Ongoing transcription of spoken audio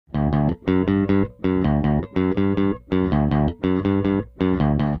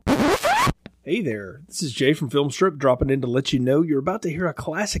Hey there, this is Jay from Filmstrip dropping in to let you know you're about to hear a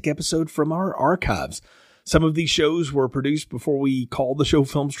classic episode from our archives. Some of these shows were produced before we called the show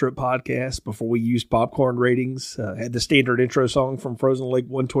Filmstrip Podcast, before we used popcorn ratings, had the standard intro song from Frozen Lake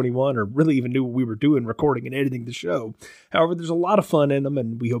 121, or really even knew what we were doing recording and editing the show. However, there's a lot of fun in them,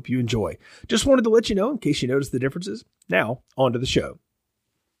 and we hope you enjoy. Just wanted to let you know in case you noticed the differences. Now, on to the show.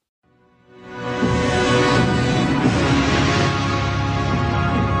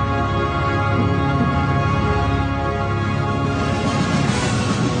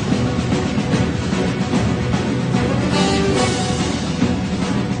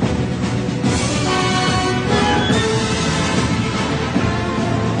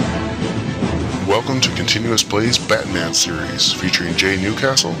 Welcome to Continuous Play's Batman series, featuring Jay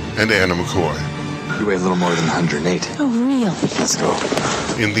Newcastle and Anna McCoy. You weigh a little more than 108. Oh, real? Let's go.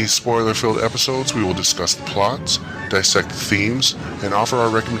 In these spoiler-filled episodes, we will discuss the plots, dissect the themes, and offer our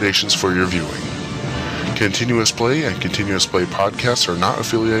recommendations for your viewing. Continuous Play and Continuous Play podcasts are not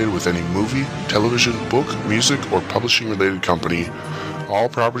affiliated with any movie, television, book, music, or publishing-related company. All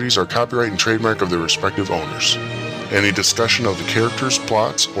properties are copyright and trademark of their respective owners. Any discussion of the characters,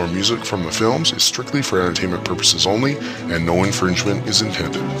 plots, or music from the films is strictly for entertainment purposes only, and no infringement is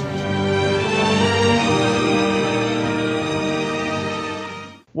intended.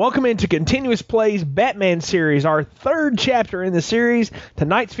 Welcome into Continuous Play's Batman series, our third chapter in the series.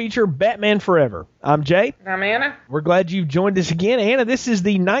 Tonight's feature, Batman Forever. I'm Jay. I'm Anna. We're glad you've joined us again. Anna, this is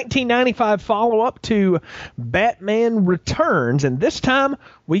the 1995 follow-up to Batman Returns, and this time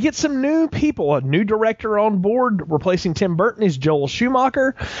we get some new people. A new director on board. Replacing Tim Burton is Joel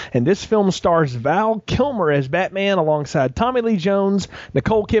Schumacher, and this film stars Val Kilmer as Batman alongside Tommy Lee Jones,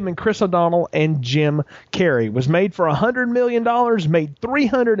 Nicole Kidman, Chris O'Donnell, and Jim Carrey. It was made for $100 million, made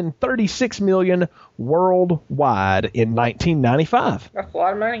 $336 million worldwide in 1995. That's a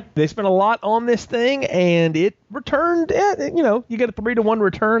lot of money. They spent a lot on this thing, and it returned, you get a 3-to-1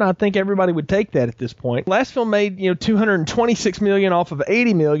 return. I think everybody would take that at this point. Last film made, $226 million off of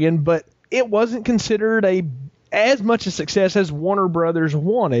 $80 million, but it wasn't considered as much a success as Warner Brothers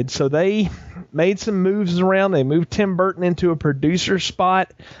wanted, so they made some moves around. They moved Tim Burton into a producer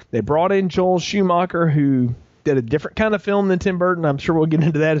spot. They brought in Joel Schumacher, who did a different kind of film than Tim Burton. I'm sure we'll get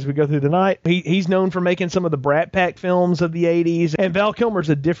into that as we go through the night. He's known for making some of the Brat Pack films of the 80s, and Val Kilmer's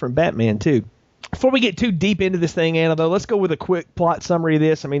a different Batman, too. Before we get too deep into this thing, Anna, though, let's go with a quick plot summary of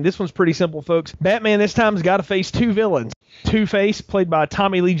this. I mean, this one's pretty simple, folks. Batman this time has got to face two villains. Two-Face, played by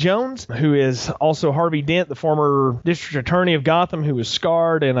Tommy Lee Jones, who is also Harvey Dent, the former district attorney of Gotham, who was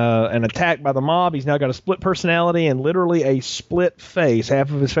scarred and attacked by the mob. He's now got a split personality and literally a split face. Half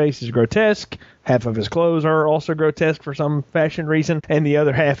of his face is grotesque. Half of his clothes are also grotesque for some fashion reason, and the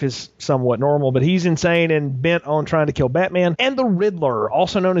other half is somewhat normal. But he's insane and bent on trying to kill Batman. And the Riddler,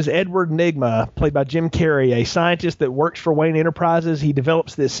 also known as Edward Nygma, played by Jim Carrey, a scientist that works for Wayne Enterprises. He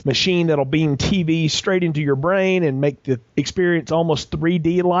develops this machine that'll beam TV straight into your brain and make the experience almost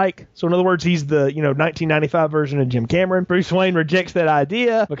 3D-like. So in other words, he's the 1995 version of Jim Cameron. Bruce Wayne rejects that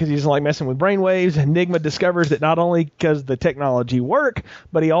idea because he doesn't like messing with brainwaves. Nygma discovers that not only does the technology work,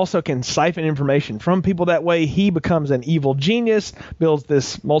 but he also can siphon information from people that way. He becomes an evil genius, builds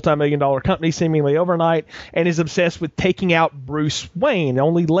this multi-million-dollar company seemingly overnight, and is obsessed with taking out Bruce Wayne.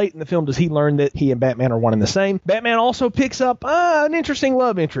 Only late in the film does he learn that he and Batman are one and the same. Batman also picks up an interesting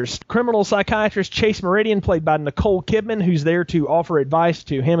love interest. Criminal psychiatrist Chase Meridian, played by Nicole Kidman, who's there to offer advice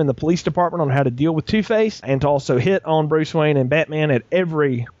to him and the police department on how to deal with Two-Face, and to also hit on Bruce Wayne and Batman at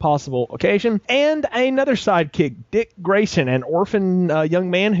every possible occasion. And another sidekick, Dick Grayson, an orphan young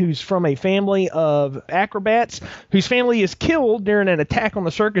man who's from a family of acrobats whose family is killed during an attack on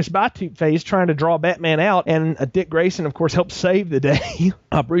the circus by Two-Face trying to draw Batman out, and Dick Grayson, of course, helps save the day.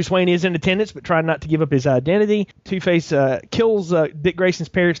 Bruce Wayne is in attendance, but trying not to give up his identity. Two-Face kills Dick Grayson's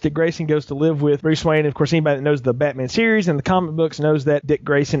parents. Dick Grayson goes to live with Bruce Wayne. And of course, anybody that knows the Batman series and the comic books knows that Dick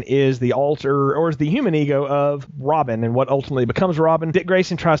Grayson is the alter, or is the human ego of Robin, and what ultimately becomes Robin. Dick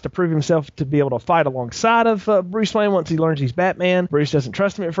Grayson tries to prove himself to be able to fight alongside of Bruce Wayne once he learns he's Batman. Bruce doesn't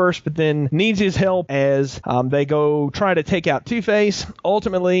trust him at first, but then needs his help as they go try to take out Two-Face.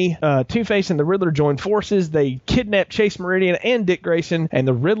 Ultimately, Two-Face and the Riddler join forces. They kidnap Chase Meridian and Dick Grayson, and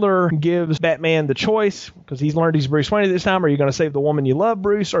the Riddler gives Batman the choice, because he's learned he's Bruce Wayne at this time. Are you going to save the woman you love,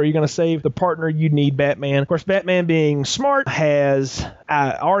 Bruce, or are you going to save the partner you need, Batman? Of course, Batman, being smart, has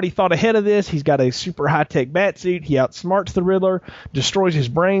already thought ahead of this. He's got a super high-tech bat suit. He outsmarts the Riddler, destroys his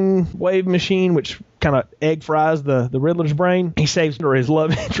brain wave machine, which kind of egg fries the Riddler's brain. He saves his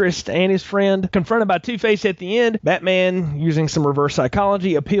love interest and his friend. Confronted by Two-Face at the end, Batman, using some reverse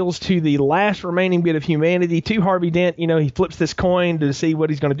psychology, appeals to the last remaining bit of humanity to Harvey Dent. He flips this coin to see what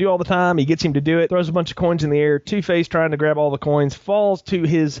he's going to do all the time. He gets him to do it, throws a bunch of coins in the air. Two-Face, trying to grab all the coins, falls to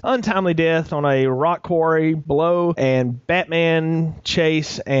his untimely death on a rock quarry below, and Batman,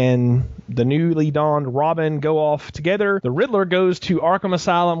 Chase, and the newly donned Robin go off together. The Riddler goes to Arkham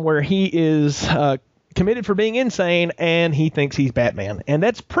Asylum, where he is committed for being insane, and he thinks he's Batman. And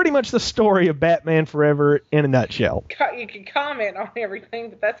that's pretty much the story of Batman Forever in a nutshell. You can comment on everything,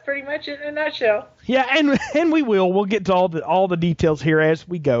 but that's pretty much it in a nutshell. Yeah, and we will. We'll get to all the details here as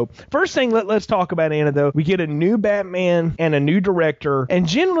we go. First thing, let's talk about Anna, though. We get a new Batman and a new director. And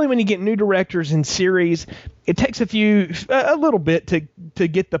generally, when you get new directors in series, it takes a little bit to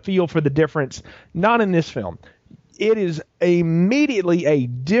get the feel for the difference. Not in this film. It is immediately a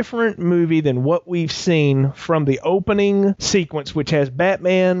different movie than what we've seen from the opening sequence, which has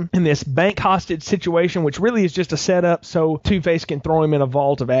Batman in this bank hostage situation, which really is just a setup so Two-Face can throw him in a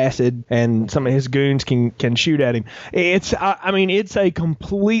vault of acid and some of his goons can shoot at him. It's a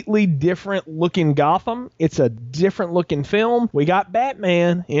completely different looking Gotham. It's a different looking film. We got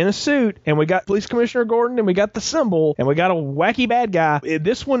Batman in a suit, and we got Police Commissioner Gordon, and we got the Symbol, and we got a wacky bad guy.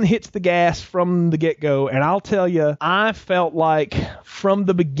 This one hits the gas from the get-go, and I'll tell you, I felt like from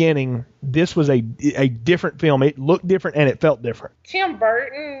the beginning this was a different film. It looked different and it felt different. Tim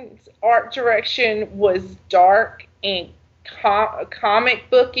Burton's art direction was dark and comic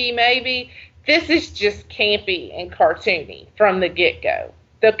booky, maybe. This is just campy and cartoony from the get-go.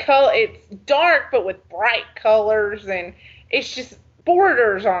 It's dark but with bright colors, and it's just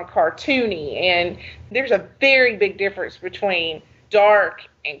borders on cartoony, and there's a very big difference between dark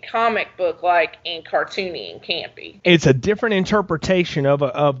and comic book like and cartoony and campy. It's a different interpretation of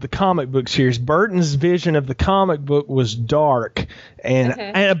the comic book series. Burton's vision of the comic book was dark and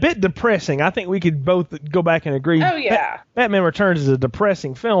a bit depressing. I think we could both go back and agree. Oh yeah. Batman Returns is a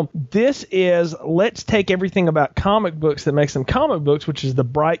depressing film. This is, let's take everything about comic books that makes them comic books, which is the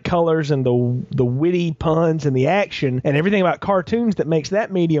bright colors and the witty puns and the action and everything about cartoons that makes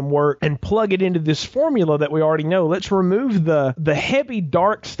that medium work, and plug it into this formula that we already know. Let's remove the heavy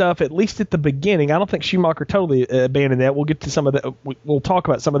dark stuff, at least at the beginning. I don't think Schumacher totally abandoned that. We'll get to some of that. We'll talk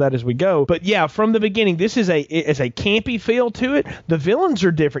about some of that as we go. But yeah, from the beginning, this is a campy feel to it. The villains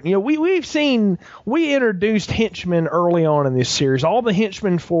are different. We introduced henchmen early on in this series. All the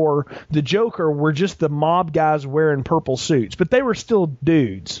henchmen for the Joker were just the mob guys wearing purple suits, but they were still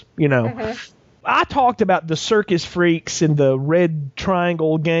dudes, I talked about the circus freaks and the Red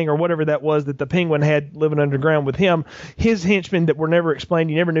Triangle gang or whatever that was that the Penguin had living underground with him. His henchmen that were never explained.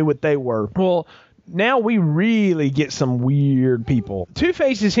 You never knew what they were. Well, now we really get some weird people.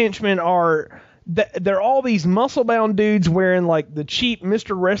 Two-Face's henchmen they're all these muscle-bound dudes wearing like the cheap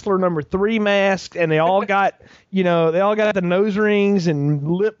Mr. Wrestler #3 masks, and they all got, the nose rings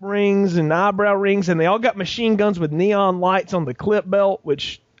and lip rings and eyebrow rings, and they all got machine guns with neon lights on the clip belt,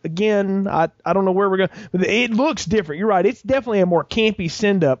 which... Again, I don't know where we're going. It looks different. You're right. It's definitely a more campy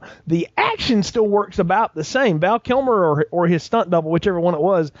send-up. The action still works about the same. Val Kilmer or his stunt double, whichever one it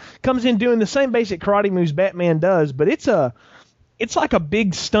was, comes in doing the same basic karate moves Batman does, but it's like a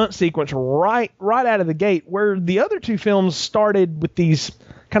big stunt sequence right out of the gate, where the other two films started with these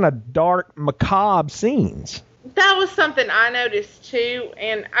kind of dark, macabre scenes. That was something I noticed too,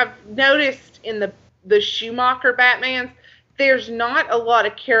 and I've noticed in the Schumacher Batmans, there's not a lot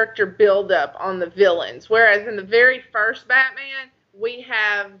of character buildup on the villains. Whereas in the very first Batman, we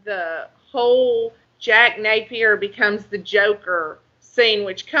have the whole Jack Napier becomes the Joker scene,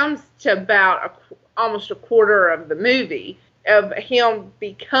 which comes to about almost a quarter of the movie, of him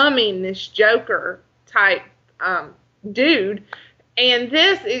becoming this Joker type dude. And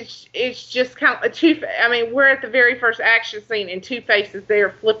this is just kind of we're at the very first action scene, and Two-Face is there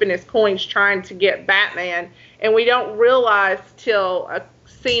flipping his coins trying to get Batman, and we don't realize till a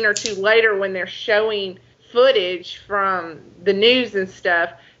scene or two later when they're showing footage from the news and stuff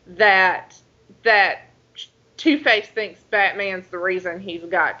that Two-Face thinks Batman's the reason he's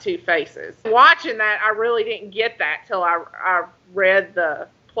got two faces. Watching that, I really didn't get that till I read the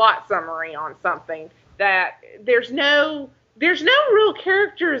plot summary on something, that there's no real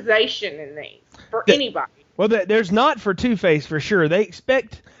characterization in these for anybody. Well, there's not for Two-Face for sure. They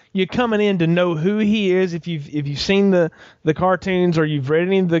expect you coming in to know who he is. If you've seen the cartoons or you've read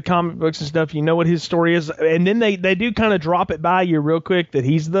any of the comic books and stuff, you know what his story is. And then they do kind of drop it by you real quick that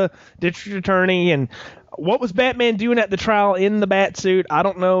he's the district attorney. And what was Batman doing at the trial in the bat suit? I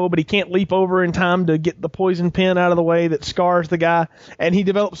don't know, but he can't leap over in time to get the poison pen out of the way that scars the guy. And he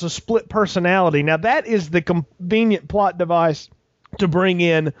develops a split personality. Now, that is the convenient plot device to bring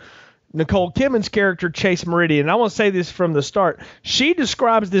in Nicole Kidman's character, Chase Meridian. And I want to say this from the start. She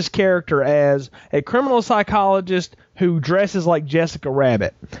describes this character as a criminal psychologist who dresses like Jessica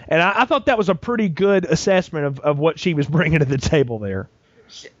Rabbit. And I thought that was a pretty good assessment of what she was bringing to the table there.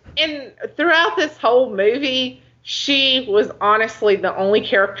 And throughout this whole movie, she was honestly the only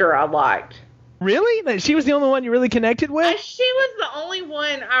character I liked. Really? She was the only one you really connected with? She was the only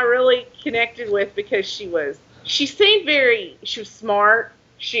one I really connected with because she was smart.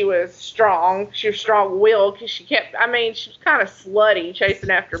 She was strong. She was strong-willed because she was kind of slutty chasing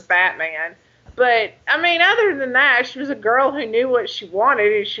after Batman. But, other than that, she was a girl who knew what she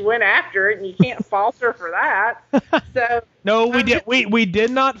wanted and she went after it, and you can't fault her for that. So no, we did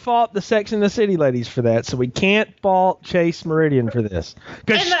not fault the Sex and the City ladies for that, so we can't fault Chase Meridian for this.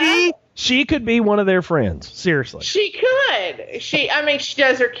 Because she could be one of their friends, seriously. She could. She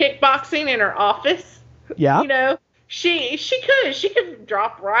does her kickboxing in her office. Yeah. She could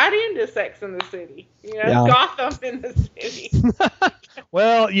drop right into Sex and the City. Gotham in the city.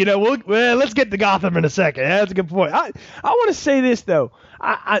 Well, let's get to Gotham in a second. That's a good point. I want to say this though.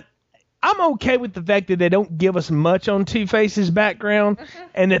 I'm okay with the fact that they don't give us much on Two-Face's background,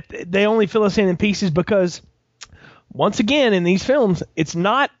 and that they only fill us in pieces because, once again, in these films, it's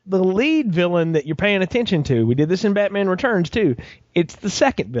not the lead villain that you're paying attention to. We did this in Batman Returns too. It's the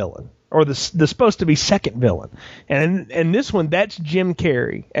second villain. Or the supposed to be second villain. And in this one, that's Jim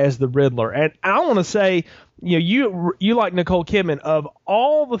Carrey as the Riddler. And I want to say, you like Nicole Kidman. Of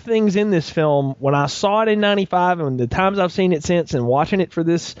all the things in this film, when I saw it in 95 and the times I've seen it since and watching it for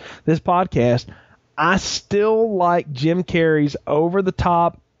this podcast, I still like Jim Carrey's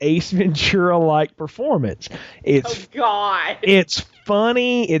over-the-top Ace Ventura-like performance. Oh, God. It's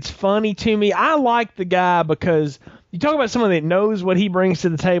funny. It's funny to me. I like the guy because you talk about someone that knows what he brings to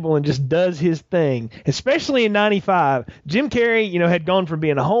the table and just does his thing, especially in 95. Jim Carrey, had gone from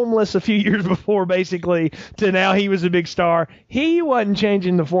being homeless a few years before, basically, to now he was a big star. He wasn't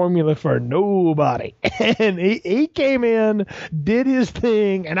changing the formula for nobody. And he came in, did his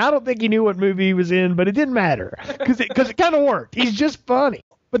thing, and I don't think he knew what movie he was in, but it didn't matter because it kind of worked. He's just funny.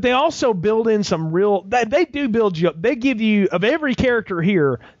 But they also build in some real... They do build you up. They give you... Of every character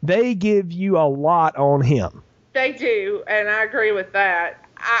here, they give you a lot on him. They do, and I agree with that.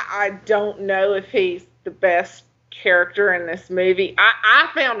 I don't know if he's the best character in this movie. I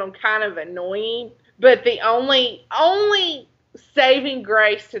found him kind of annoying, but the only saving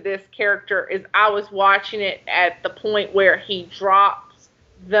grace to this character is I was watching it at the point where he drops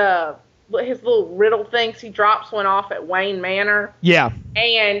his little riddle things. He drops one off at Wayne Manor. Yeah.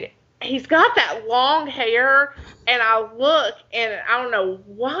 And he's got that long hair, and I look, and I don't know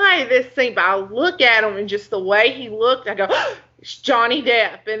why this scene, but I look at him, and just the way he looked, I go, oh, it's Johnny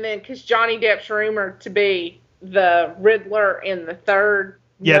Depp. And then, because Johnny Depp's rumored to be the Riddler in the third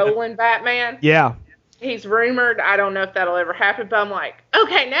Nolan Batman. Yeah. He's rumored. I don't know if that'll ever happen, but I'm like,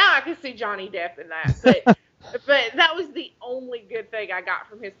 okay, now I can see Johnny Depp in that. But that was the only good thing I got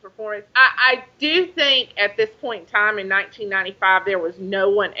from his performance. I do think at this point in time in 1995, there was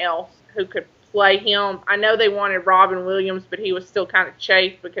no one else who could play him. I know they wanted Robin Williams, but he was still kind of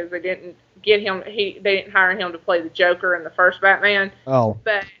chafed because they didn't get him. They didn't hire him to play the Joker in the first Batman. Oh.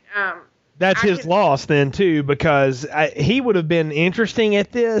 But that's his loss then, too, because he would have been interesting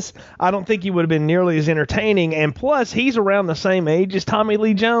at this. I don't think he would have been nearly as entertaining. And plus, he's around the same age as Tommy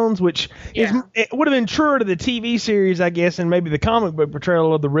Lee Jones, which it would have been truer to the TV series, I guess, and maybe the comic book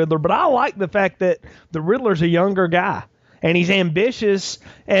portrayal of the Riddler. But I like the fact that the Riddler's a younger guy, and he's ambitious.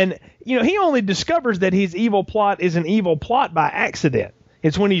 And, he only discovers that his evil plot is an evil plot by accident.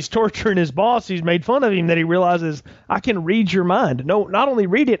 It's when he's torturing his boss, he's made fun of him, that he realizes, I can read your mind. No, not only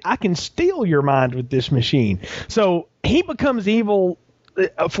read it, I can steal your mind with this machine. So he becomes evil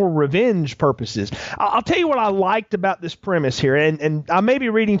for revenge purposes. I'll tell you what I liked about this premise here, and I may be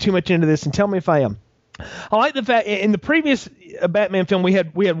reading too much into this, and tell me if I am. I like the fact, in the previous Batman film, we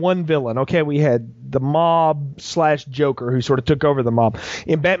had one villain, okay? We had the mob / Joker, who sort of took over the mob.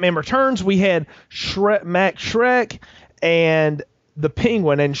 In Batman Returns, we had Max Schreck, and the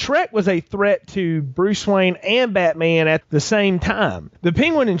Penguin, and Shrek was a threat to Bruce Wayne and Batman at the same time. The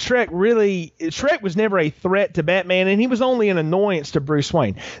Penguin and Shrek was never a threat to Batman, and he was only an annoyance to Bruce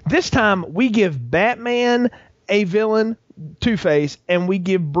Wayne. This time, we give Batman a villain, Two-Face, and we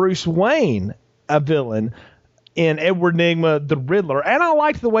give Bruce Wayne a villain in Edward Nygma, the Riddler. And I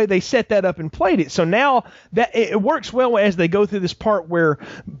liked the way they set that up and played it. So now that it works well as they go through this part where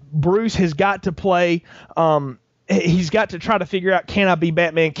Bruce has got to play, he's got to try to figure out, can I be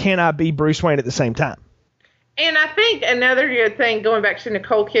Batman? Can I be Bruce Wayne at the same time? And I think another good thing, going back to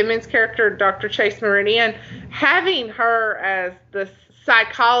Nicole Kidman's character, Dr. Chase Meridian, having her as the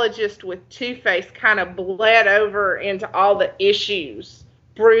psychologist with Two-Face kind of bled over into all the issues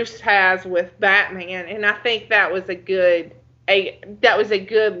Bruce has with Batman, and I think that was a good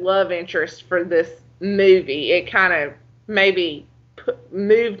love interest for this movie. It kind of maybe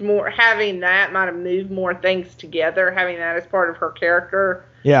moved more, having that might have moved more things together, having that as part of her character.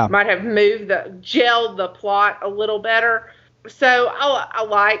 Yeah, might have gelled the plot a little better. So I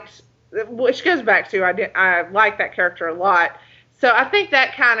liked, which goes back to I like that character a lot. So I think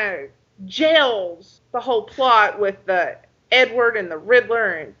that kind of gels the whole plot with the Edward and the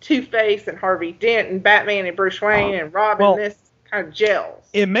Riddler and Two-Face and Harvey Dent and Batman and Bruce Wayne and Robin. Well, this kind of gels.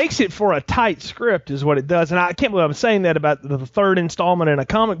 It makes it for a tight script is what it does. And I can't believe I'm saying that about the third installment in a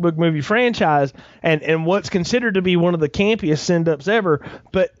comic book movie franchise and what's considered to be one of the campiest send-ups ever.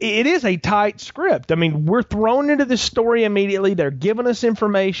 But it is a tight script. I mean, we're thrown into this story immediately. They're giving us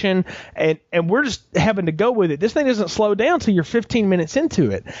information, and we're just having to go with it. This thing doesn't slow down until you're 15 minutes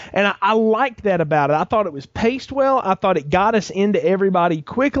into it. And I liked that about it. I thought it was paced well. I thought it got us into everybody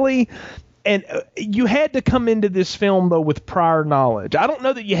quickly. And you had to come into this film, though, with prior knowledge. I don't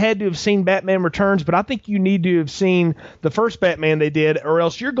know that you had to have seen Batman Returns, but I think you need to have seen the first Batman they did, or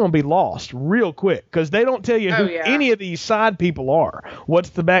else you're going to be lost real quick, because they don't tell you who any of these side people are.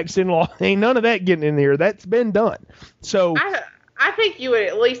 What's the Baxter-in-law? Ain't none of that getting in there. That's been done. So I think you would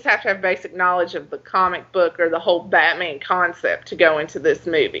at least have to have basic knowledge of the comic book or the whole Batman concept to go into this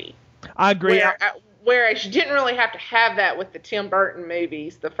movie. I agree. Whereas you didn't really have to have that with the Tim Burton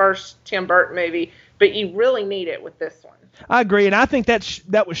movies, the first Tim Burton movie, but you really need it with this one. I agree, and I think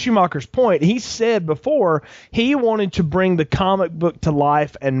that was Schumacher's point. He said before he wanted to bring the comic book to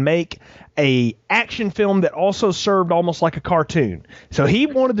life and make a action film that also served almost like a cartoon. So he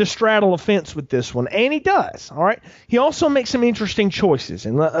wanted to straddle a fence with this one, and he does. All right. He also makes some interesting choices,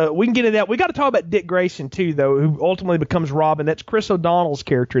 and we can get into that. We got to talk about Dick Grayson too, though, who ultimately becomes Robin. That's Chris O'Donnell's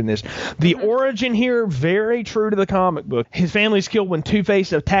character in this. The origin here, very true to the comic book. His family's killed when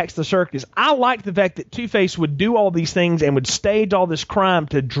Two-Face attacks the circus. I like the fact that Two-Face would do all these things and would stage all this crime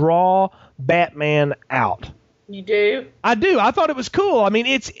to draw Batman out. You do? I do. I thought it was cool. I mean,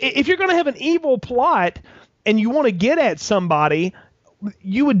 if you're going to have an evil plot and you want to get at somebody,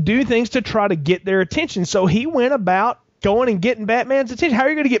 you would do things to try to get their attention. So he went about going and getting Batman's attention. How are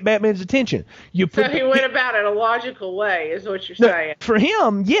you going to get Batman's attention? So he went about it a logical way, is what you're saying. For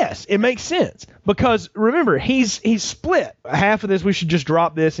him, yes, it makes sense. Because remember, he's split. Half of this, we should just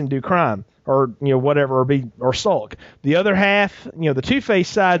drop this and do crime, or whatever, or sulk. The other half, the Two-Face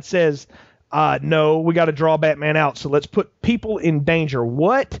side says, no, we got to draw Batman out, so let's put people in danger.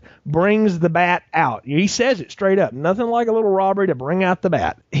 What brings the bat out? He says it straight up. Nothing like a little robbery to bring out the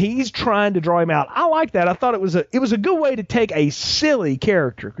bat. He's trying to draw him out. I like that. I thought it was a good way to take a silly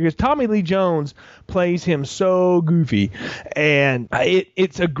character, because Tommy Lee Jones plays him so goofy, and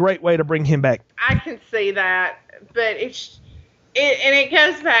it's a great way to bring him back. I can see that, but it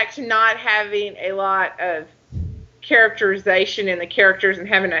goes back to not having a lot of characterization in the characters and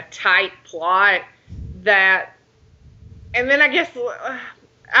having a tight plot and then I guess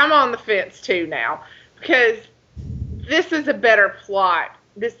I'm on the fence too now, because this is a better plot.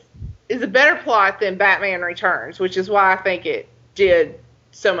 This is a better plot than Batman Returns, which is why I think it did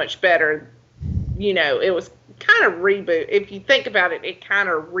so much better. It was kind of reboot. If you think about it, it kind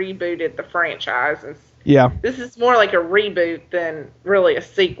of rebooted the franchise. And this is more like a reboot than really a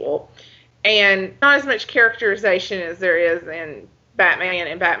sequel. And not as much characterization as there is in Batman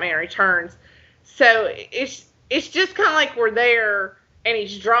and Batman Returns. So it's just kind of like we're there, and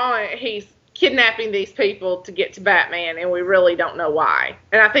he's kidnapping these people to get to Batman, and we really don't know why.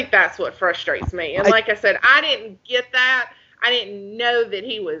 And I think that's what frustrates me. And like I said, I didn't get that. I didn't know that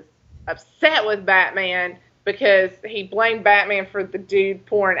he was upset with Batman because he blamed Batman for the dude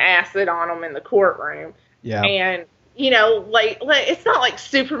pouring acid on him in the courtroom. Yeah. And like it's not like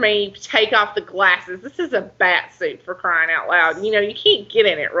Superman, you take off the glasses. This is a bat suit, for crying out loud. You can't get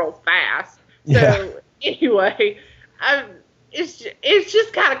in it real fast. So anyway, it's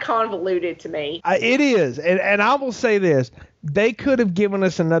just kind of convoluted to me. It is, and I will say this: they could have given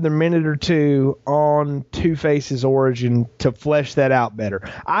us another minute or two on Two-Face's origin to flesh that out better.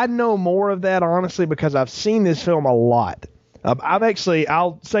 I know more of that, honestly, because I've seen this film a lot.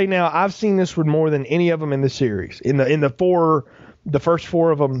 I'll say now, I've seen this one more than any of them in the series. In the first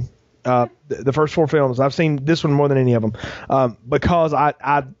four of them, the first four films, I've seen this one more than any of them, because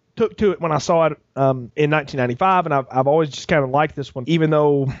I took to it when I saw it in 1995, and I've always just kind of liked this one, even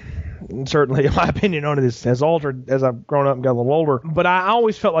though certainly my opinion on it has altered as I've grown up and got a little older. But I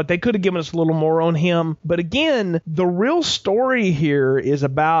always felt like they could have given us a little more on him. But again, the real story here is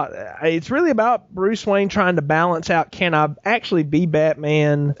it's really about Bruce Wayne trying to balance out, can I actually be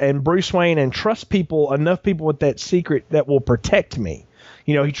Batman and Bruce Wayne and trust enough people with that secret that will protect me?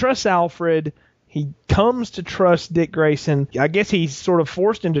 You know, he trusts Alfred. He comes to trust Dick Grayson. I guess he's sort of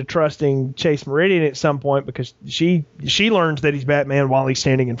forced into trusting Chase Meridian at some point, because she learns that he's Batman while he's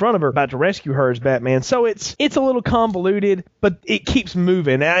standing in front of her, about to rescue her as Batman. So it's a little convoluted, but it keeps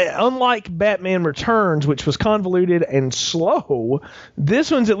moving. Unlike Batman Returns, which was convoluted and slow,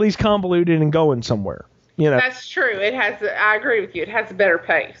 this one's at least convoluted and going somewhere. You know, that's true. I agree with you. It has a better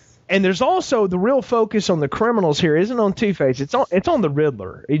pace. And there's also the real focus on the criminals here isn't on Two-Face. It's on the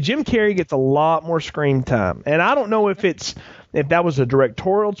Riddler. Jim Carrey gets a lot more screen time. And I don't know if that was a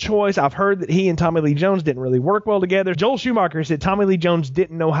directorial choice. I've heard that he and Tommy Lee Jones didn't really work well together. Joel Schumacher said Tommy Lee Jones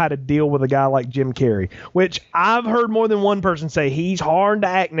didn't know how to deal with a guy like Jim Carrey, which I've heard more than one person say he's hard to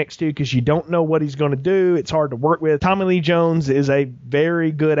act next to because you don't know what he's going to do. It's hard to work with. Tommy Lee Jones is a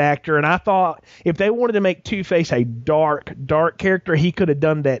very good actor, and I thought if they wanted to make Two-Face a dark character, he could have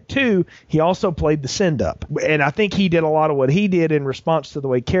done that too. He also played the send-up, and I think he did a lot of what he did in response to the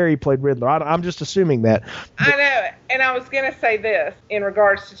way Carrey played Riddler. I'm just assuming that. I know, and I was going to say this in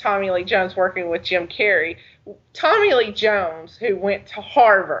regards to Tommy Lee Jones working with Jim Carrey. Tommy Lee Jones, who went to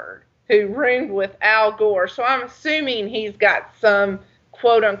Harvard, who roomed with Al Gore, so I'm assuming he's got some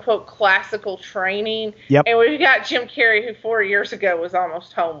quote-unquote classical training. Yep. And we've got Jim Carrey, who 4 years ago was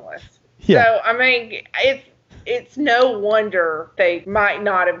almost homeless. Yeah. So, I mean, it's no wonder they might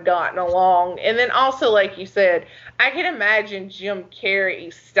not have gotten along. And then also, like you said, I can imagine Jim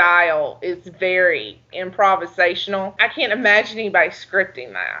Carrey's style is very improvisational. I can't imagine anybody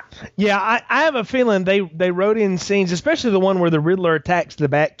scripting that. Yeah, I have a feeling they wrote in scenes, especially the one where the Riddler attacks the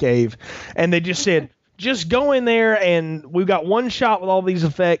Batcave, and they just said, just go in there, and we've got one shot with all these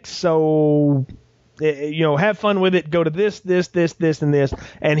effects, so, have fun with it, go to this, and this,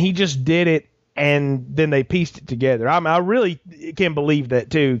 and he just did it. And then they pieced it together. I really can believe that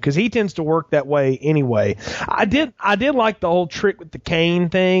too, because he tends to work that way anyway. I did like the whole trick with the cane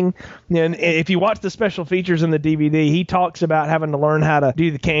thing. And if you watch the special features in the DVD, he talks about having to learn how to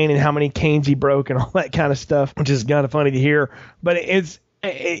do the cane and how many canes he broke and all that kind of stuff, which is kind of funny to hear. But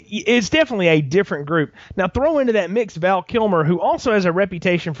it's definitely a different group. Now throw into that mix Val Kilmer, who also has a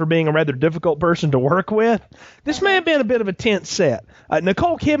reputation for being a rather difficult person to work with. This may have been a bit of a tense set.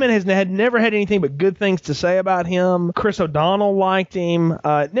 Nicole Kidman had never had anything but good things to say about him. Chris O'Donnell liked him.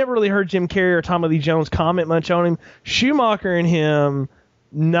 Never really heard Jim Carrey or Tommy Lee Jones comment much on him. Schumacher and him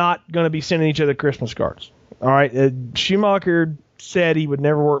not going to be sending each other Christmas cards. All right, Schumacher said he would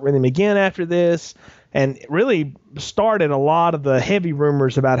never work with him again after this, and really started a lot of the heavy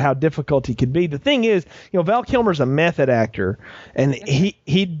rumors about how difficult he could be. The thing is, Val Kilmer's a method actor, and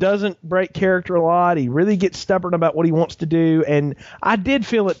he doesn't break character a lot. He really gets stubborn about what he wants to do, and I did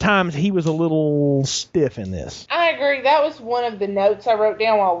feel at times he was a little stiff in this. I agree. That was one of the notes I wrote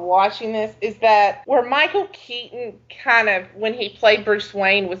down while watching this, is that where Michael Keaton kind of, when he played Bruce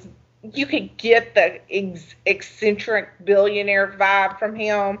Wayne, was you could get the eccentric billionaire vibe from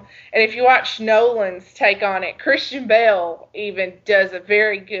him. And if you watch Nolan's take on it, Christian Bale even does a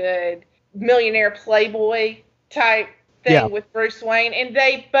very good millionaire playboy type thing with Bruce Wayne. And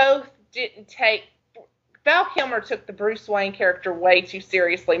they both didn't take... Val Kilmer took the Bruce Wayne character way too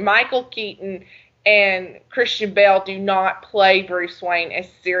seriously. Michael Keaton and Christian Bale do not play Bruce Wayne as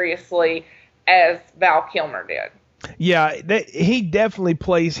seriously as Val Kilmer did. Yeah, he definitely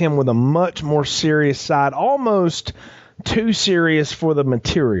plays him with a much more serious side, almost too serious for the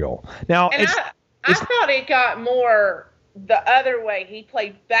material. Now, and I thought it got more the other way. He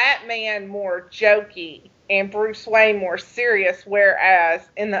played Batman more jokey and Bruce Wayne more serious, whereas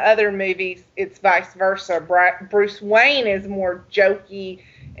in the other movies, it's vice versa. Bruce Wayne is more jokey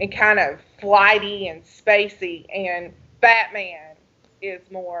and kind of flighty and spacey, and Batman is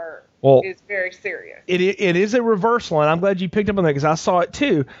more is very serious. It is a reversal, and I'm glad you picked up on that because I saw it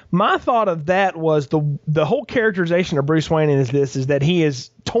too. My thought of that was the whole characterization of Bruce Wayne is that he is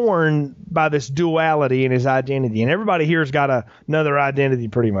torn by this duality in his identity, and everybody here has got another identity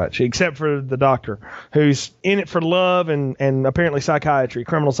pretty much, except for the Doctor, who's in it for love and apparently psychiatry,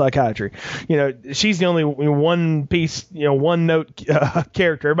 criminal psychiatry. She's the only one piece, one note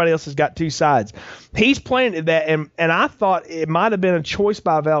character. Everybody else has got two sides. He's playing that, and I thought it might have been a choice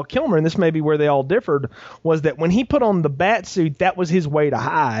by Val Kilmer, and this may be where they all differed, was that when he put on the bat suit, that was his way to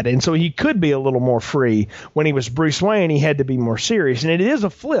hide, and so he could be a little more free. When he was Bruce Wayne, he had to be more serious, and it is a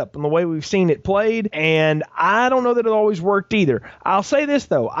flip in the way we've seen it played, and I don't know that it always worked either. I'll say this,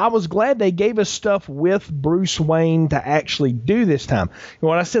 though. I was glad they gave us stuff with Bruce Wayne to actually do this time.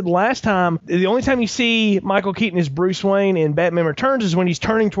 What I said last time, the only time you see Michael Keaton as Bruce Wayne in Batman Returns is when he's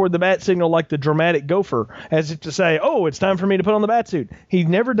turning toward the bat signal like the dramatic gopher, as if to say, oh, it's time for me to put on the bat suit. He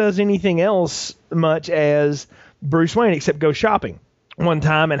never does anything else much as Bruce Wayne except go shopping one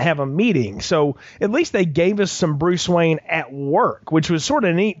time and have a meeting. So at least they gave us some Bruce Wayne at work, which was sort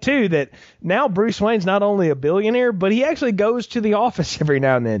of neat too, that now Bruce Wayne's not only a billionaire, but he actually goes to the office every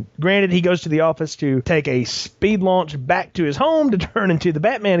now and then. Granted, he goes to the office to take a speed launch back to his home to turn into the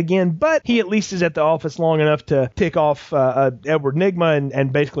Batman again, but he at least is at the office long enough to tick off Edward Nygma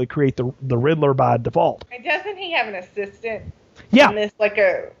and basically create the Riddler by default. And doesn't he have an assistant? Yeah. In this, like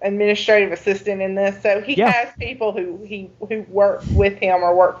a administrative assistant in this, so he has people who work with him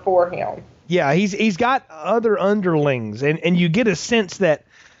or work for him. Yeah, he's got other underlings, and you get a sense that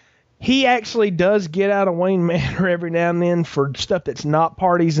he actually does get out of Wayne Manor every now and then for stuff that's not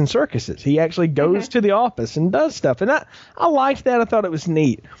parties and circuses. He actually goes to the office and does stuff, and I liked that. I thought it was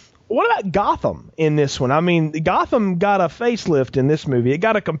neat. What about Gotham in this one? I mean, Gotham got a facelift in this movie. It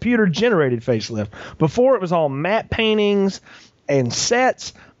got a computer-generated facelift. Before, it was all matte paintings and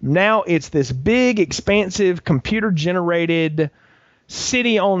sets. Now it's this big, expansive, computer-generated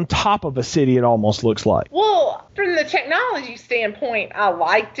city on top of a city, it almost looks like. Well, from the technology standpoint, I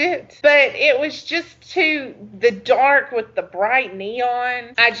liked it, but it was just too the dark with the bright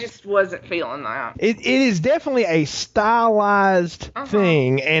neon. I just wasn't feeling that. It is definitely a stylized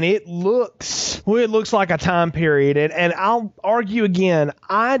thing, and it looks like a time period. And I'll argue again,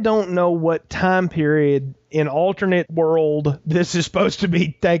 I don't know what time period in alternate world this is supposed to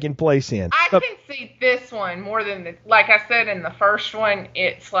be taking place in. I can see this one more than like I said in the first one.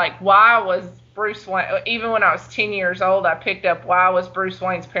 It's like, why was Bruce Wayne, even when I was 10 years old, I picked up why was Bruce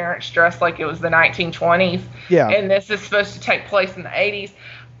Wayne's parents dressed like it was the 1920s. Yeah. And this is supposed to take place in the 80s.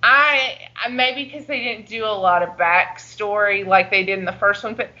 I maybe because they didn't do a lot of backstory like they did in the first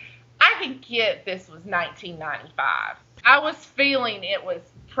one, but I could get this was 1995. I was feeling it was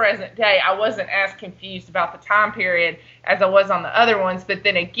present day. I wasn't as confused about the time period as I was on the other ones, but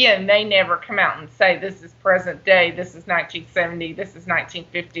then again, they never come out and say this is present day, this is 1970, this is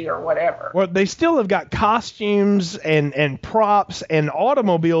 1950 or whatever. Well, they still have got costumes and props and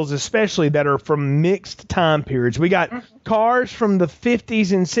automobiles especially that are from mixed time periods. We got cars from the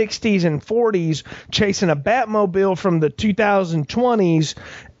 50s and 60s and 40s chasing a Batmobile from the 2020s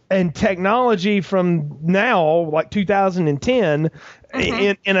and technology from now, like 2010,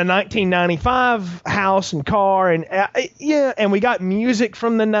 in a 1995 house and car, and and we got music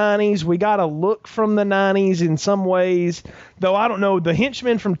from the 90s. We got a look from the 90s in some ways, though I don't know. The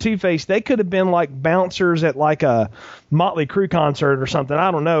henchmen from Two-Face, they could have been like bouncers at like a Motley Crue concert or something. I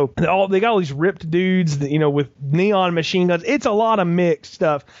don't know. They got all these ripped dudes, with neon machine guns. It's a lot of mixed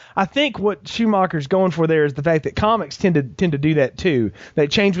stuff. I think what Schumacher's going for there is the fact that comics tend to do that too. They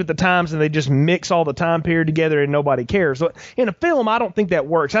change with the times and they just mix all the time period together and nobody cares. So in a film, I don't think that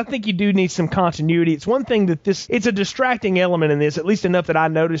works. I think you do need some continuity. It's one thing that it's a distracting element in this, at least enough that I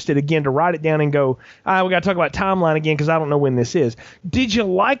noticed it again to write it down and go, we got to talk about timeline again because I don't know when this is. Did you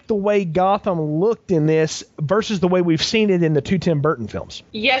like the way Gotham looked in this versus the way we've seen it in the two Tim Burton films?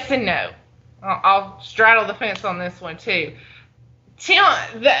 Yes and no. I'll straddle the fence on this one too.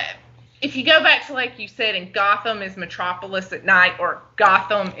 If you go back to, like you said, in Gotham is Metropolis at night, or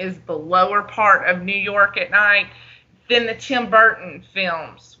Gotham is the lower part of New York at night, then the Tim Burton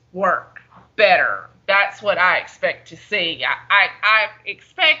films work better. That's what I expect to see. I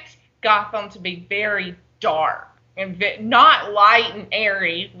expect Gotham to be very dark and not light and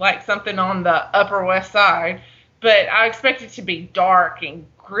airy like something on the Upper West Side, but I expect it to be dark and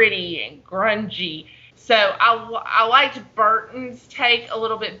gritty and grungy. So I liked Burton's take a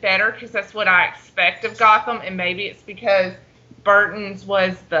little bit better because that's what I expect of Gotham, and maybe it's because Burton's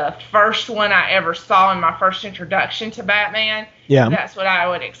was the first one I ever saw in my first introduction to Batman. Yeah. That's what I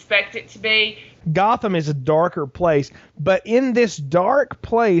would expect it to be. Gotham is a darker place, but in this dark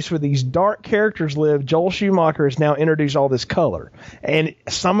place where these dark characters live, Joel Schumacher has now introduced all this color. And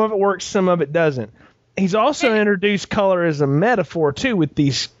some of it works, some of it doesn't. He's also introduced color as a metaphor, too, with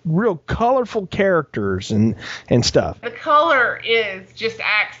these real colorful characters and stuff. The color is just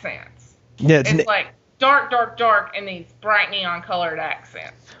accents. Yeah, it's like dark, dark, dark, and these bright neon colored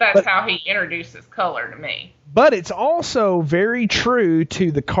accents. That's how he introduces color to me. But it's also very true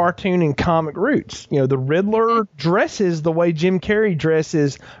to the cartoon and comic roots. You know, the Riddler dresses the way Jim Carrey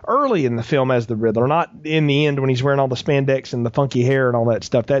dresses early in the film as the Riddler, not in the end when he's wearing all the spandex and the funky hair and all that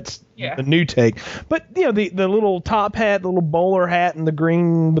stuff. That's the new take. But, you know, the little top hat, the little bowler hat, and the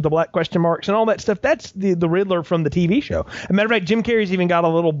green with the black question marks and all that stuff, that's the Riddler from the TV show. As a matter of fact, Jim Carrey's even got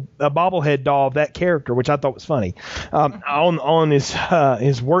a bobblehead doll of that character, which I thought was funny, on his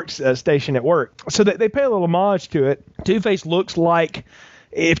workstation at work. So they pay a little homage to it. Two-Face looks like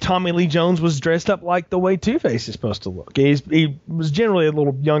if Tommy Lee Jones was dressed up like the way Two-Face is supposed to look. He was generally a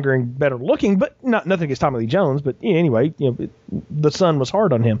little younger and better looking, but nothing against Tommy Lee Jones. But anyway, you know, the sun was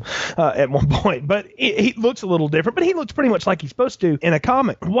hard on him at one point. But he looks a little different, but he looks pretty much like he's supposed to in a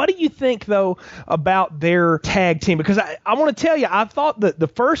comic. What do you think, though, about their tag team? Because I want to tell you, I thought that the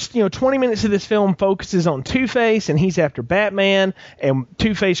first 20 minutes of this film focuses on Two-Face, and he's after Batman, and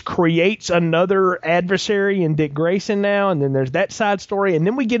Two-Face creates another adversary in Dick Grayson now, and then there's that side story, and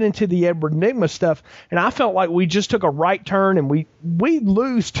then we get into the Edward Nygma stuff, and I felt like we just took a right turn, and we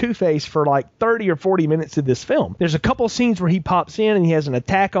lose Two-Face for like 30 or 40 minutes of this film. There's a couple of scenes where he pops in and he has an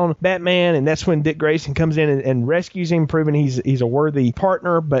attack on Batman, and that's when Dick Grayson comes in and rescues him, proving he's a worthy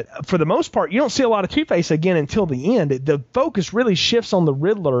partner. But for the most part, you don't see a lot of Two-Face again until the end. The focus really shifts on the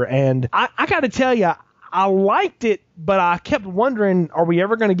Riddler, and I got to tell you, I liked it, but I kept wondering, are we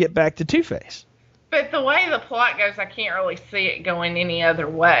ever going to get back to Two-Face? But the way the plot goes, I can't really see it going any other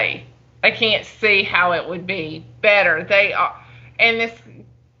way. I can't see how it would be better. They are, and this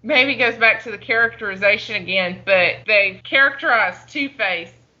maybe goes back to the characterization again, but they characterized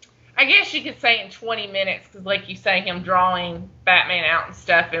Two-Face, I guess you could say in 20 minutes, because like you say, him drawing Batman out and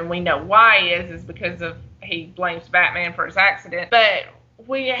stuff, and we know why he is because of he blames Batman for his accident. But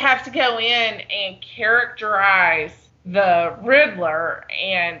we have to go in and characterize the Riddler,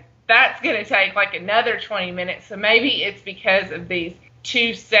 and that's going to take like another 20 minutes. So maybe it's because of these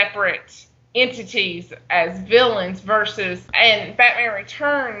two separate entities as villains versus, and Batman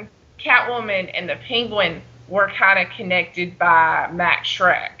Returns, Catwoman and the Penguin were kind of connected by Max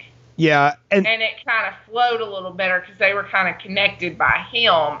Schreck. Yeah. And it kind of flowed a little better because they were kind of connected by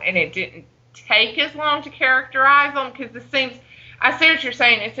him, and it didn't take as long to characterize them, because it seems, I see what you're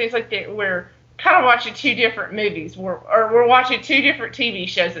saying, it seems like that we're kind of watching two different movies, we're watching two different TV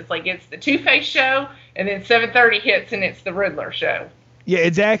shows. It's like it's the Two-Face show, and then 7:30 hits and it's the Riddler show. Yeah,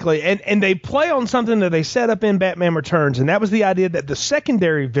 exactly. And they play on something that they set up in Batman Returns, and that was the idea that the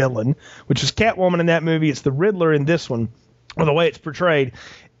secondary villain, which was Catwoman in that movie, it's the Riddler in this one, or the way it's portrayed,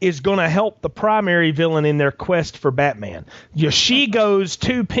 is going to help the primary villain in their quest for Batman. She goes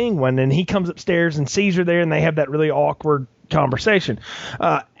to Penguin, and he comes upstairs and sees her there, and they have that really awkward conversation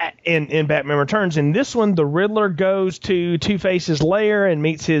in Batman Returns. In this one, the Riddler goes to Two-Face's lair and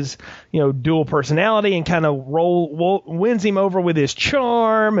meets his dual personality, and kind of wins him over with his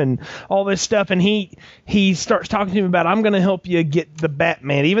charm and all this stuff, and he starts talking to him about, I'm going to help you get the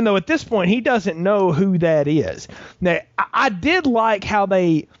Batman, even though at this point he doesn't know who that is. Now, I did like how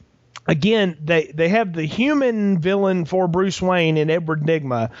they have the human villain for Bruce Wayne in Edward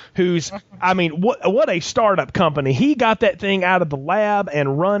Nygma, who's, I mean, what a startup company. He got that thing out of the lab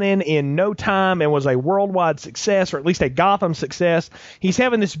and running in no time and was a worldwide success, or at least a Gotham success. He's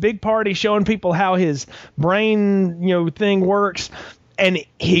having this big party showing people how his brain, thing works. And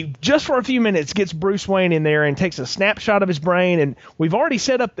he, just for a few minutes, gets Bruce Wayne in there and takes a snapshot of his brain. And we've already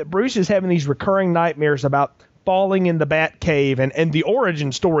set up that Bruce is having these recurring nightmares about falling in the bat cave, and the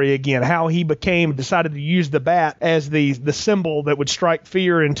origin story again, how he decided to use the bat as the symbol that would strike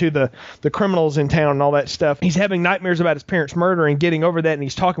fear into the criminals in town and all that stuff. He's having nightmares about his parents' murder and getting over that, and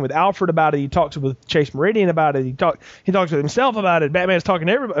he's talking with Alfred about it. He talks with Chase Meridian about it. He talks with himself about it. Batman's talking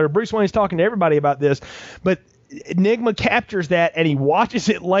to everybody, or Bruce Wayne's talking to everybody about this. But Nygma captures that, and he watches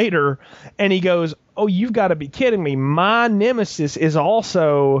it later, and he goes, "Oh, you've got to be kidding me. My nemesis is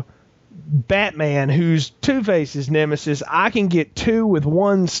also Batman, who's Two-Face's nemesis. I can get two with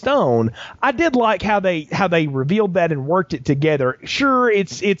one stone." I did like how they revealed that and worked it together. Sure,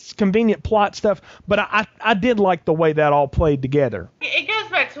 it's convenient plot stuff, but I did like the way that all played together. It goes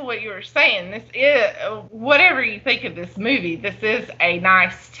back to what you were saying. This is, whatever you think of this movie, this is a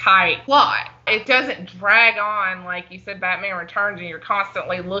nice, tight plot. It doesn't drag on, like you said, Batman Returns, and you're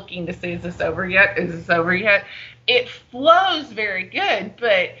constantly looking to see, is this over yet? Is this over yet? It flows very good,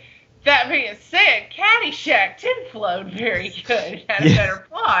 but that being said, Caddyshack 2 flowed very good. It had a better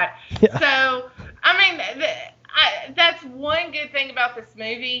plot. Yeah. So, I mean, that's one good thing about this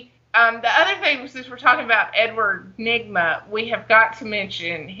movie. The other thing, since we're talking about Edward Nygma, we have got to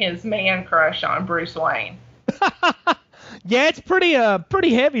mention his man crush on Bruce Wayne. Yeah, it's pretty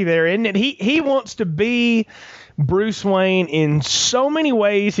heavy there, isn't it? He wants to be Bruce Wayne in so many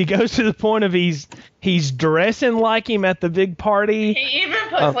ways. He goes to the point of he's dressing like him at the big party. He even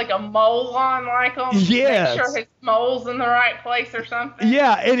puts like a mole on like him. Yeah. Make sure his mole's in the right place or something.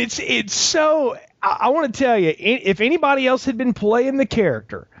 Yeah, and it's so. I want to tell you, if anybody else had been playing the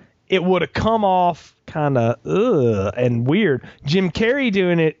character, it would have come off kind of and weird. Jim Carrey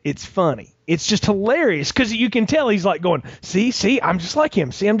doing it, it's funny. It's just hilarious because you can tell he's like going, see, I'm just like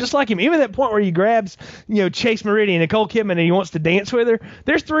him. See, I'm just like him. Even that point where he grabs, Chase Meridian, Nicole Kidman, and he wants to dance with her.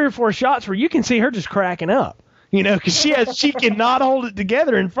 There's 3 or 4 shots where you can see her just cracking up. Because she cannot hold it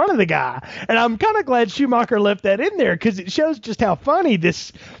together in front of the guy. And I'm kind of glad Schumacher left that in there because it shows just how funny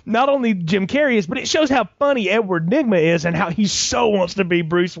this, not only Jim Carrey is, but it shows how funny Edward Nygma is and how he so wants to be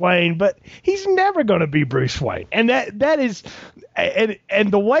Bruce Wayne, but he's never going to be Bruce Wayne. And that is,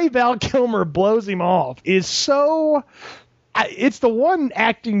 and the way Val Kilmer blows him off is so... It's the one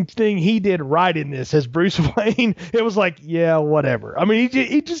acting thing he did right in this as Bruce Wayne. It was like, yeah, whatever. I mean,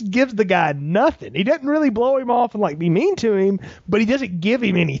 he just gives the guy nothing. He doesn't really blow him off and be mean to him, but he doesn't give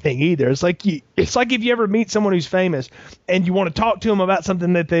him anything either. It's like if you ever meet someone who's famous and you want to talk to him about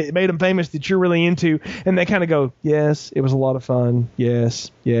something that they made them famous that you're really into, and they kind of go, yes, it was a lot of fun.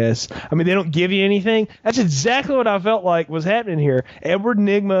 Yes. I mean, they don't give you anything. That's exactly what I felt like was happening here. Edward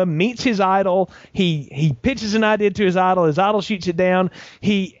Nygma meets his idol. He pitches an idea to his idol. His idol shoots it down.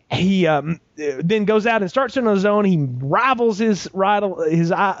 He then goes out and starts it on his own. He rivals his idol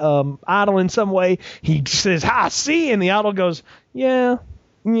in some way. He says, "I see," and the idol goes, "Yeah."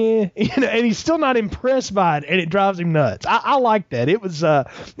 And he's still not impressed by it, and it drives him nuts. I like that. It was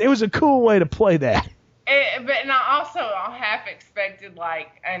a cool way to play that. But I also half expected,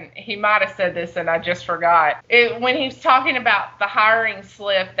 and he might have said this and I just forgot, when he was talking about the hiring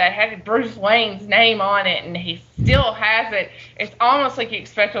slip that had Bruce Wayne's name on it and he still has it, it's almost like you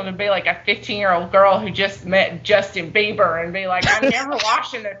expect him to be like a 15-year-old girl who just met Justin Bieber and be like, I'm never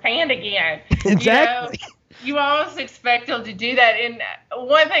washing this hand again. Exactly. You almost expect him to do that. And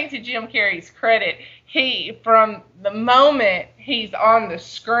one thing to Jim Carrey's credit, from the moment he's on the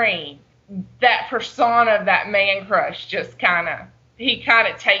screen, that persona of that man crush just he kind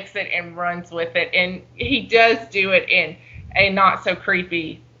of takes it and runs with it, and he does do it in a not so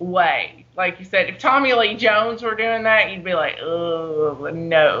creepy way. Like you said, if Tommy Lee Jones were doing that, you'd be like, oh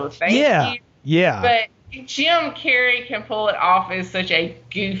no, thank you. Yeah. But Jim Carrey can pull it off in such a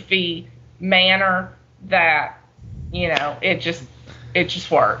goofy manner that it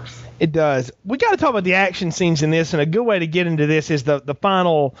just works. It does. We got to talk about the action scenes in this, and a good way to get into this is the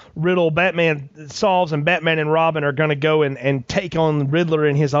final riddle Batman solves, and Batman and Robin are going to go and take on Riddler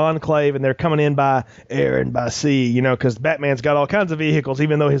in his enclave, and they're coming in by air and by sea, because Batman's got all kinds of vehicles.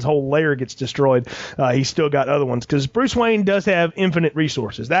 Even though his whole lair gets destroyed, he's still got other ones, because Bruce Wayne does have infinite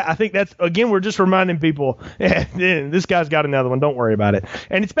resources. I think that's, again, we're just reminding people, this guy's got another one, don't worry about it.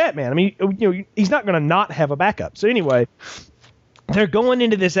 And it's Batman. I mean, he's not going to not have a backup. So anyway, they're going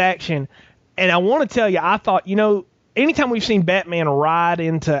into this action, and I want to tell you, I thought, anytime we've seen Batman ride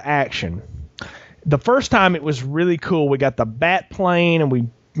into action, the first time it was really cool. We got the bat plane, and we,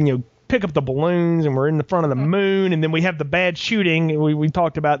 pick up the balloons, and we're in the front of the moon, and then we have the bad shooting we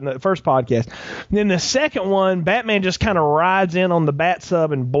talked about in the first podcast. And then the second one, Batman just kind of rides in on the bat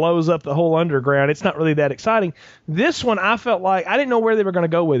sub and blows up the whole underground. It's not really that exciting. This one, I felt like I didn't know where they were going to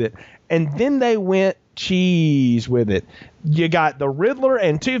go with it, and then they went cheese with it. You got the Riddler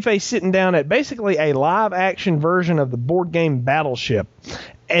and Two-Face sitting down at basically a live action version of the board game Battleship,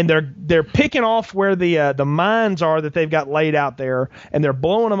 and they're picking off where the mines are that they've got laid out there, and they're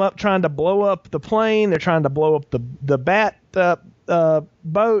blowing them up, trying to blow up the plane. They're trying to blow up the bat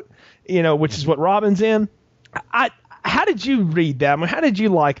boat, which is what Robin's in. How did you read that? I mean, how did you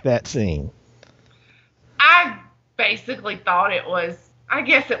like that scene? I basically thought I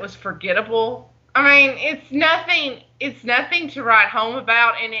guess it was forgettable. I mean, it's nothing to write home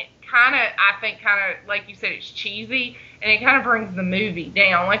about, and it I think, like you said, it's cheesy, and it kind of brings the movie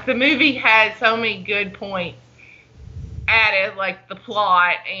down. Like, the movie had so many good points added, like the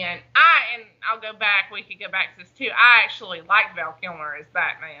plot, and I'll go back, we could go back to this too, I actually liked Val Kilmer as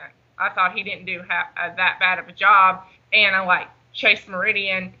Batman. I thought he didn't do that bad of a job, and I like Chase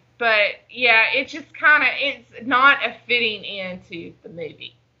Meridian, But yeah, it's just it's not a fitting into the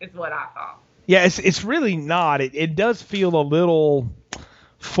movie, is what I thought. Yeah, it's really not. It does feel a little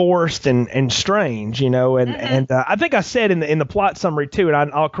forced and strange, you know, and I think I said in the plot summary too,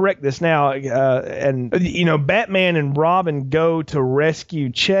 and I'll correct this now. And you know, Batman and Robin go to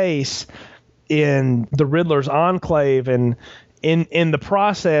rescue Chase in the Riddler's enclave, and in the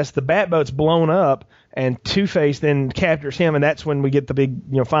process, the Batboat's blown up, and Two-Face then captures him, and that's when we get the big,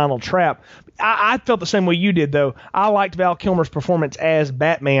 you know, final trap. I felt the same way you did, though. I liked Val Kilmer's performance as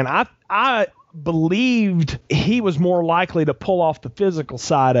Batman. I believed he was more likely to pull off the physical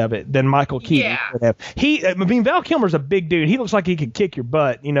side of it than Michael Keaton would have. Val Kilmer's a big dude. He looks like he could kick your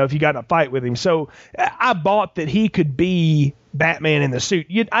butt, you know, if you got in a fight with him. So I bought that he could be Batman in the suit.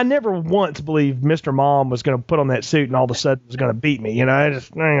 I never once believed Mr. Mom was going to put on that suit and all of a sudden was going to beat me. You know, it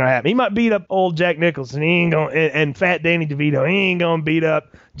ain't going to happen. He might beat up old Jack Nicholson. He ain't going and Fat Danny DeVito. He ain't going to beat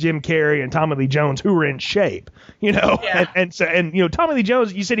up Jim Carrey and Tommy Lee Jones, who were in shape. You know, and you know, Tommy Lee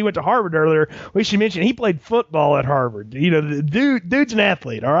Jones. You said he went to Harvard earlier. We should mention he played football at Harvard. You know, the dude's an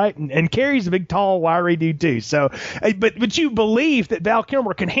athlete, all right, and Carrey's a big, tall, wiry dude too. So, but you believe that Val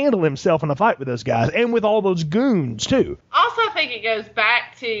Kilmer can handle himself in a fight with those guys and with all those goons too. Also, I think it goes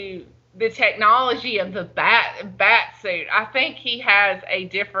back to the technology of the bat suit. I think he has a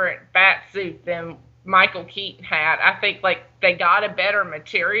different bat suit than Michael Keaton had. I think like they got a better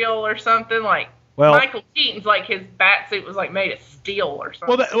material or something. Like Michael Keaton's like his bat suit was like made of steel or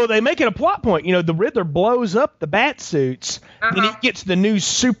something. Well, they make it a plot point. You know, the Riddler blows up the bat suits, then he gets the new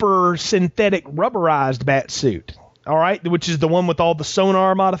super synthetic rubberized bat suit. All right, which is the one with all the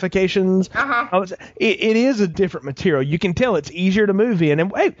sonar modifications. It is a different material. You can tell it's easier to move in.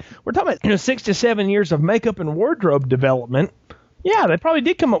 And hey, we're talking about 6 to 7 years of makeup and wardrobe development. Yeah, they probably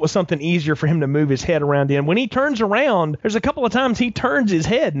did come up with something easier for him to move his head around in. When he turns around, there's a couple of times he turns his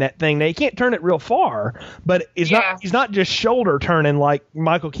head in that thing. Now, he can't turn it real far, but he's not just shoulder turning like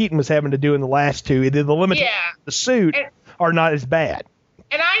Michael Keaton was having to do in the last two. The limitations of the suit are not as bad.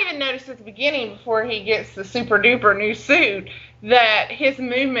 And I even noticed at the beginning, before he gets the super duper new suit, that his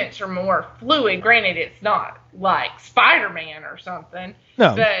movements are more fluid. Granted, it's not like Spider-Man or something.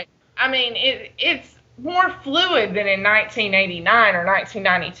 No. But, I mean, it's more fluid than in 1989 or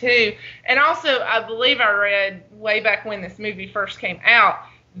 1992. And also, I believe I read way back when this movie first came out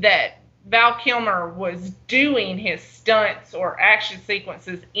that Val Kilmer was doing his stunts or action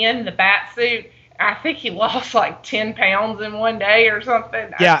sequences in the bat suit. I think he lost like 10 pounds in one day or something.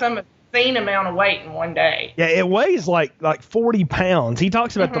 Yeah. Some obscene amount of weight in one day. Yeah, it weighs like 40 pounds. He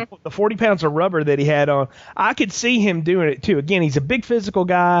talks about the 40 pounds of rubber that he had on. I could see him doing it too. Again, he's a big physical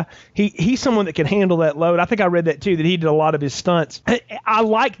guy. He's someone that can handle that load. I think I read that too, that he did a lot of his stunts. I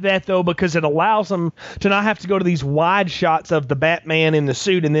like that though, because it allows him to not have to go to these wide shots of the Batman in the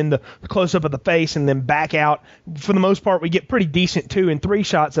suit and then the close up of the face and then back out. For the most part, we get pretty decent 2 and 3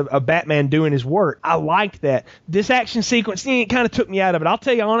 shots of Batman doing his work. I liked that. This action sequence, it kind of took me out of it. I'll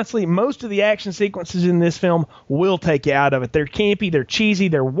tell you honestly, most of the action sequences in this film will take you out of it. They're campy, they're cheesy,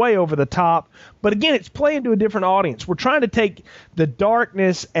 they're way over the top. But again, it's playing to a different audience. We're trying to take the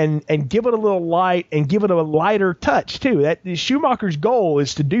darkness and give it a little light and give it a lighter touch too. That Schumacher's goal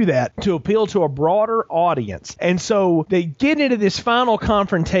is to do that, to appeal to a broader audience. And so they get into this final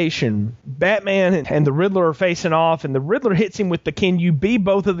confrontation. Batman and the Riddler are facing off, and the Riddler hits him with the "Can you be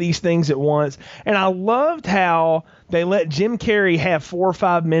both of these things at once?" And I loved how they let Jim Carrey have 4 or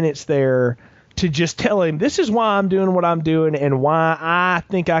 5 minutes there to just tell him, this is why I'm doing what I'm doing and why I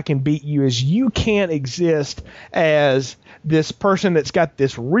think I can beat you, is you can't exist as this person that's got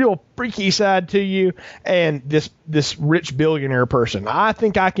this real freaky side to you and this rich billionaire person. I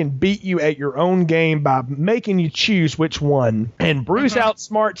think I can beat you at your own game by making you choose which one. And Bruce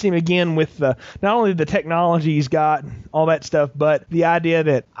outsmarts him again with not only the technology he's got, all that stuff, but the idea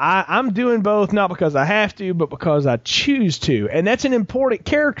that I'm doing both not because I have to, but because I choose to. And that's an important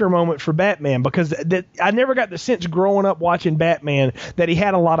character moment for Batman, because I never got the sense growing up watching Batman that he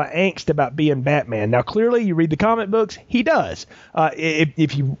had a lot of angst about being Batman. Now, clearly, you read the comic books, he does.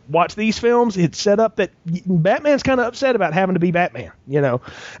 If you watch these films, it's set up that Batman's kind of upset about having to be Batman, you know,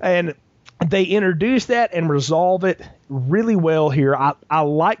 and they introduce that and resolve it really well here. I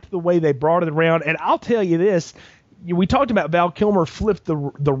liked the way they brought it around, and I'll tell you this. We talked about Val Kilmer flipped the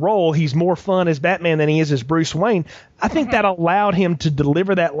role. He's more fun as Batman than he is as Bruce Wayne. I think that allowed him to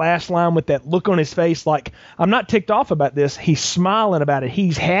deliver that last line with that look on his face like, I'm not ticked off about this. He's smiling about it.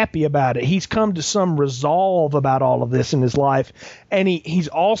 He's happy about it. He's come to some resolve about all of this in his life. And he's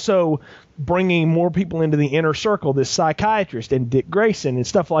also bringing more people into the inner circle, this psychiatrist and Dick Grayson and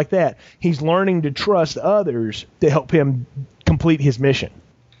stuff like that. He's learning to trust others to help him complete his mission.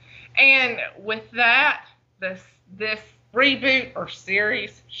 And with that, this reboot or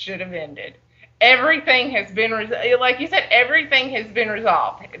series should have ended. Everything has been like you said, everything has been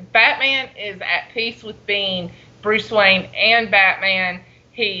resolved. Batman is at peace with being Bruce Wayne and Batman.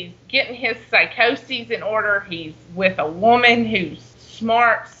 He's getting his psychoses in order. He's with a woman who's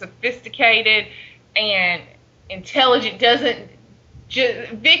smart, sophisticated, and intelligent.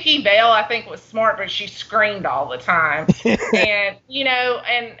 Vicky Vale, I think, was smart, but she screamed all the time. And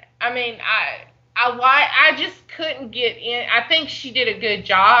I mean, I just couldn't get in. I think she did a good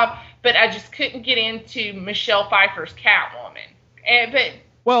job, but I just couldn't get into Michelle Pfeiffer's Catwoman.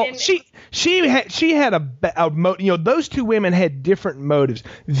 She had those two women had different motives.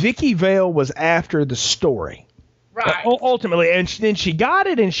 Vicky Vale was after the story. Right. Ultimately, and then she got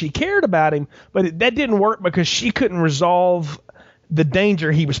it and she cared about him, but that didn't work because she couldn't resolve the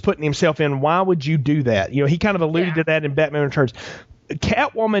danger he was putting himself in. Why would you do that? He kind of alluded to that in Batman Returns.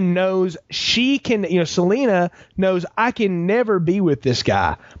 Catwoman knows she can, Selina knows I can never be with this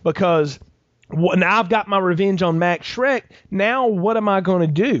guy because now I've got my revenge on Max Schreck. Now what am I going to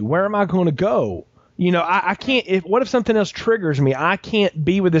do? Where am I going to go? I can't. What if something else triggers me? I can't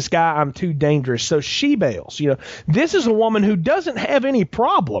be with this guy. I'm too dangerous. So she bails. This is a woman who doesn't have any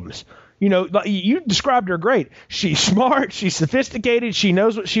problems. You described her great. She's smart. She's sophisticated. She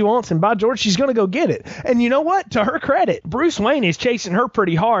knows what she wants. And by George, she's going to go get it. And you know what? To her credit, Bruce Wayne is chasing her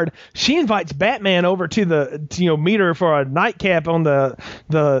pretty hard. She invites Batman over to meet her for a nightcap on the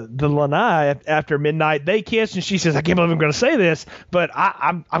lanai after midnight. They kiss, and she says, I can't believe I'm going to say this, but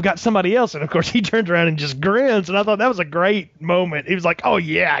I've got somebody else. And, of course, he turns around and just grins. And I thought that was a great moment. He was like, oh,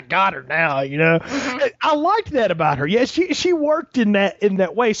 yeah, I got her now, Mm-hmm. I liked that about her. Yeah, she worked in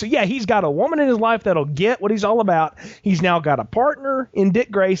that way. So, yeah, he's got a woman in his life that'll get what he's all about. He's now got a partner in Dick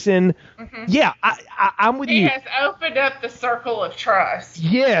Grayson. Mm-hmm. Yeah, I'm with you. He has opened up the circle of trust.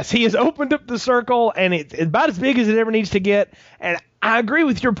 Yes, he has opened up the circle, and it's about as big as it ever needs to get. And I agree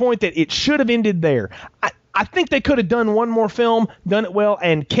with your point that it should have ended there. I think they could have done one more film, done it well,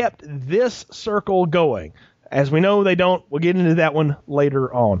 and kept this circle going. As we know, they don't. We'll get into that one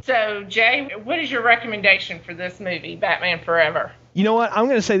later on. So, Jay, what is your recommendation for this movie, Batman Forever? You know what? I'm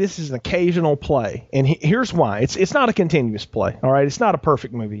going to say this is an occasional play, and here's why. It's not a continuous play, all right? It's not a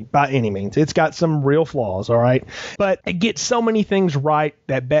perfect movie by any means. It's got some real flaws, all right? But it gets so many things right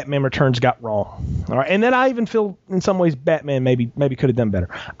that Batman Returns got wrong, all right? And then I even feel in some ways Batman maybe could have done better.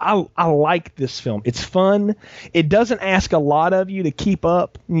 I like this film. It's fun. It doesn't ask a lot of you to keep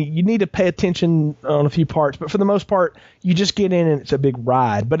up. You need to pay attention on a few parts, but for the most part, you just get in and it's a big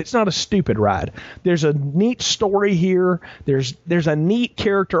ride. But it's not a stupid ride. There's a neat story here. There's a neat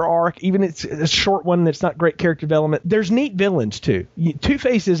character arc, even it's a short one that's not great character development. There's neat villains too.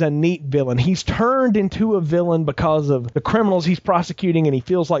 Two-Face is a neat villain. He's turned into a villain because of the criminals he's prosecuting, and he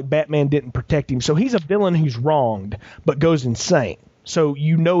feels like Batman didn't protect him. So he's a villain who's wronged but goes insane. So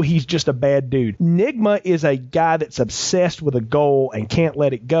he's just a bad dude. Nigma is a guy that's obsessed with a goal and can't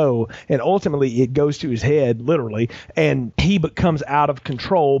let it go, and ultimately it goes to his head, literally, and he becomes out of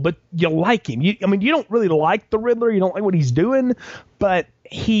control, but you like him. You don't really like the Riddler. You don't like what he's doing, but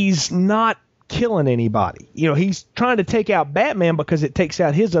he's not killing anybody. He's trying to take out Batman because it takes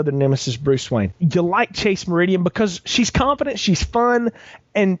out his other nemesis, Bruce Wayne. You like Chase Meridian because she's confident, she's fun,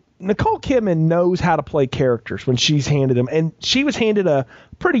 and Nicole Kidman knows how to play characters when she's handed them, and she was handed a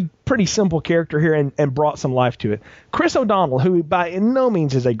pretty simple character here and brought some life to it. Chris O'Donnell, who by no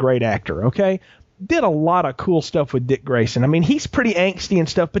means is a great actor, okay, did a lot of cool stuff with Dick Grayson. He's pretty angsty and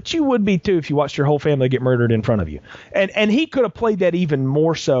stuff, but you would be too if you watched your whole family get murdered in front of you. And he could have played that even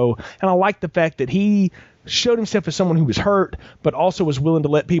more so, and I like the fact that he showed himself as someone who was hurt, but also was willing to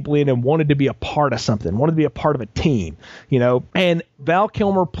let people in and wanted to be a part of something, wanted to be a part of a team, And Val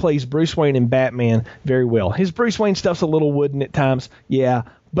Kilmer plays Bruce Wayne in Batman very well. His Bruce Wayne stuff's a little wooden at times, yeah,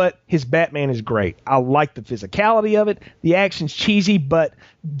 but his Batman is great. I like the physicality of it. The action's cheesy, but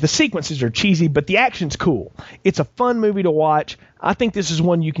the sequences are cheesy, but the action's cool. It's a fun movie to watch. I think this is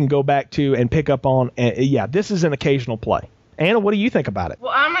one you can go back to and pick up on. Yeah, this is an occasional play. Anna, what do you think about it?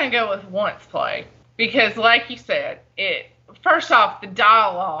 Well, I'm going to go with once play. Because, like you said, first off, the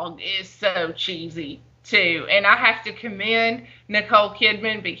dialogue is so cheesy, too. And I have to commend Nicole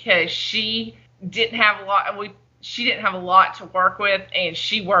Kidman because she didn't have a lot to work with, and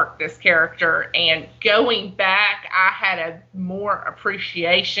she worked this character. And going back, I had a more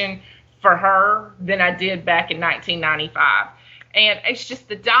appreciation for her than I did back in 1995. And it's just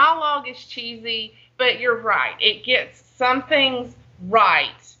the dialogue is cheesy, but you're right. It gets some things right.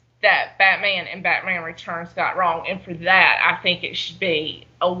 that Batman and Batman Returns got wrong, and for that, I think it should be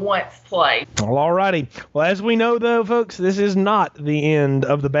a once play. Well, alrighty. Well, as we know, though, folks, this is not the end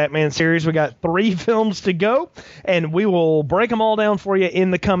of the Batman series. We got 3 films to go, and we will break them all down for you in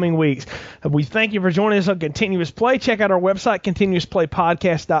the coming weeks. We thank you for joining us on Continuous Play. Check out our website,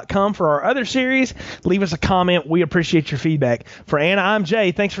 continuousplaypodcast.com, for our other series. Leave us a comment. We appreciate your feedback. For Anna, I'm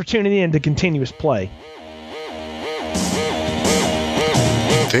Jay. Thanks for tuning in to Continuous Play.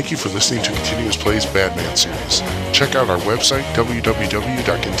 Thank you for listening to Continuous Play's Batman series. Check out our website,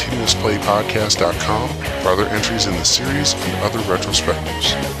 www.continuousplaypodcast.com, for other entries in the series and other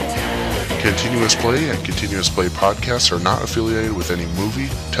retrospectives. Continuous Play and Continuous Play podcasts are not affiliated with any movie,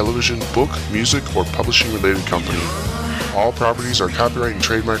 television, book, music, or publishing-related company. All properties are copyright and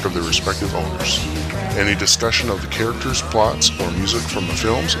trademark of their respective owners. Any discussion of the characters, plots, or music from the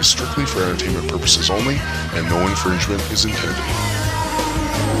films is strictly for entertainment purposes only, and no infringement is intended.